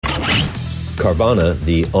Carvana,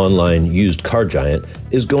 the online used car giant,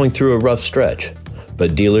 is going through a rough stretch,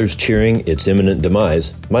 but dealers cheering its imminent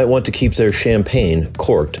demise might want to keep their champagne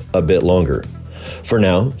corked a bit longer. For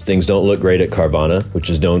now, things don't look great at Carvana, which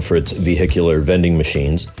is known for its vehicular vending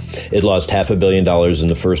machines. It lost $500 million in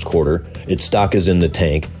the first quarter, its stock is in the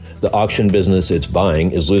tank, the auction business it's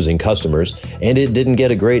buying is losing customers, and it didn't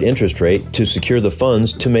get a great interest rate to secure the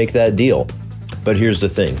funds to make that deal. But here's the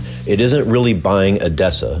thing, it isn't really buying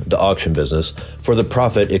ADESA, the auction business, for the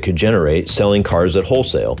profit it could generate selling cars at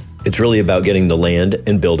wholesale. It's really about getting the land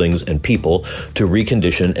and buildings and people to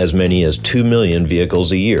recondition as many as 2 million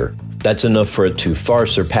vehicles a year. That's enough for it to far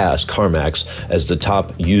surpass CarMax as the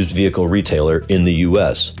top used vehicle retailer in the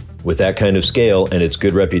U.S. With that kind of scale and its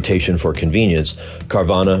good reputation for convenience,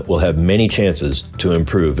 Carvana will have many chances to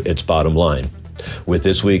improve its bottom line. With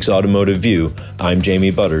this week's Automotive View, I'm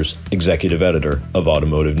Jamie Butters, Executive Editor of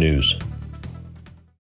Automotive News.